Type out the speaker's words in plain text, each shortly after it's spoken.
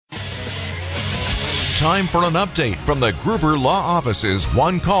time for an update from the Gruber Law Office's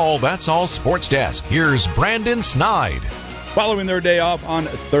One Call, That's All Sports Desk. Here's Brandon Snide. Following their day off on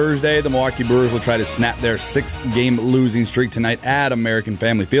Thursday, the Milwaukee Brewers will try to snap their 6-game losing streak tonight at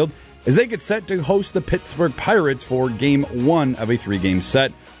AmFam Field as they get set to host the Pittsburgh Pirates for Game 1 of a 3-game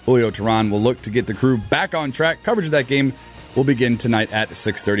set. Julio Teheran will look to get the crew back on track. Coverage of that game will begin tonight at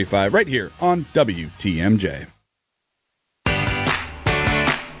 6:35 right here on WTMJ.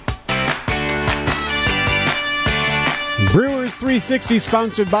 Brewers 360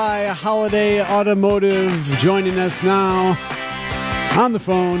 sponsored by Holiday Automotive. Joining us now on the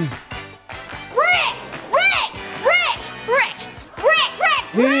phone. Rick!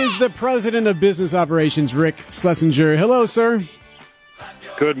 It is the president of business operations, Rick Schlesinger. Hello, sir.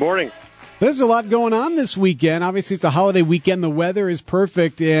 Good morning. There's a lot going on this weekend. Obviously, it's a holiday weekend. The weather is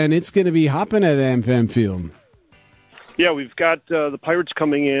perfect, and it's going to be hopping at AmFam Field. Yeah, we've got the Pirates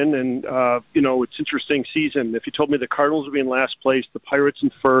coming in, and, it's interesting season. If you told me the Cardinals would be in last place, the Pirates in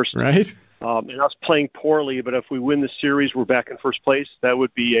first, right? And us playing poorly, but if we win the series, we're back in first place, that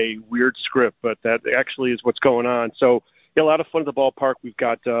would be a weird script, but that actually is what's going on. So, yeah, a lot of fun at the ballpark. We've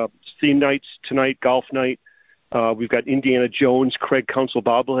got theme nights tonight, golf night. We've got Indiana Jones, Craig Counsell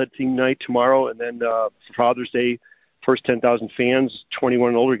bobblehead theme night tomorrow, and then for Father's Day, first 10,000 fans, 21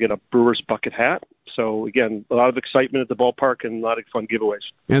 and older, get a Brewers bucket hat. So, again, a lot of excitement at the ballpark and a lot of fun giveaways.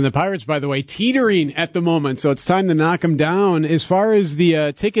 And the Pirates, by the way, teetering at the moment, so it's time to knock them down. As far as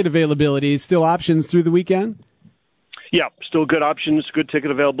the ticket availability, still options through the weekend? Yeah, still good options, good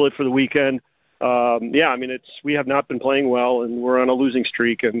ticket availability for the weekend. We have not been playing well, and we're on a losing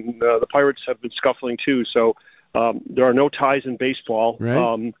streak, and the Pirates have been scuffling too. So there are no ties in baseball,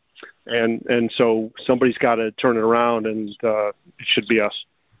 right. And so somebody's got to turn it around, and it should be us.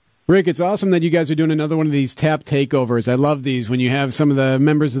 Rick, it's awesome that you guys are doing another one of these tap takeovers. I love these when you have some of the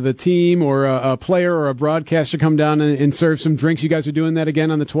members of the team or a player or a broadcaster come down and serve some drinks. You guys are doing that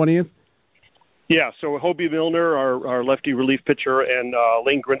again on the 20th? Yeah, so Hobie Milner, our lefty relief pitcher, and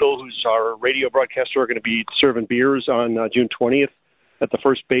Lane Grindle, who's our radio broadcaster, are going to be serving beers on June 20th at the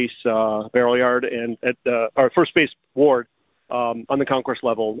first base barrel yard and at our first base ward on the concourse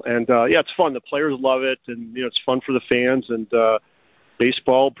level. And, it's fun. The players love it, and, it's fun for the fans, and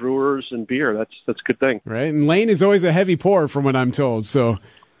baseball, Brewers, and beer. That's a good thing. Right, and Lane is always a heavy pour from what I'm told, so...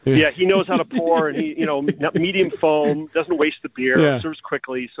 Yeah, he knows how to pour, and he, medium foam, doesn't waste the beer, serves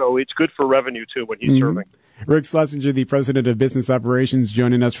quickly, so it's good for revenue, too, when he's serving. Rick Schlesinger, the president of business operations,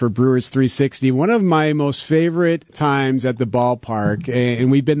 joining us for Brewers 360. One of my most favorite times at the ballpark,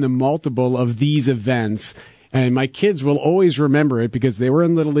 and we've been to multiple of these events, and my kids will always remember it because they were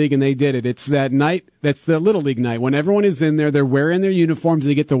in Little League and they did it. It's that night, that's the Little League night, when everyone is in there, they're wearing their uniforms,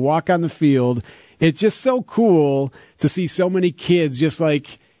 they get to walk on the field. It's just so cool to see so many kids just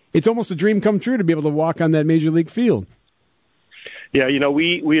like... It's almost a dream come true to be able to walk on that major league field. Yeah,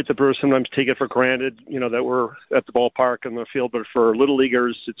 we at the Brewers sometimes take it for granted, that we're at the ballpark and the field, but for Little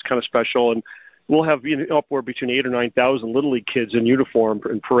Leaguers, it's kind of special. And we'll have upward between 8,000 or 9,000 Little League kids in uniform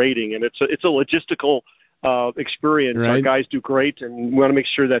and parading, and it's a logistical experience. Right. Our guys do great, and we want to make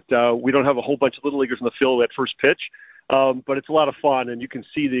sure that we don't have a whole bunch of Little Leaguers in the field at first pitch. But it's a lot of fun, and you can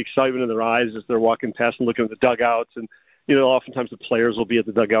see the excitement in their eyes as they're walking past and looking at the dugouts. And oftentimes the players will be at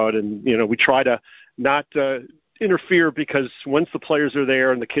the dugout, and, we try to not interfere because once the players are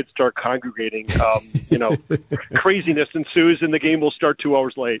there and the kids start congregating, craziness ensues and the game will start 2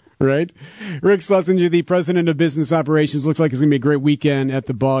 hours late. Right. Rick Schlesinger, the president of business operations. Looks like it's going to be a great weekend at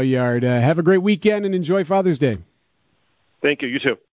the ball yard. Have a great weekend and enjoy Father's Day. Thank you. You too.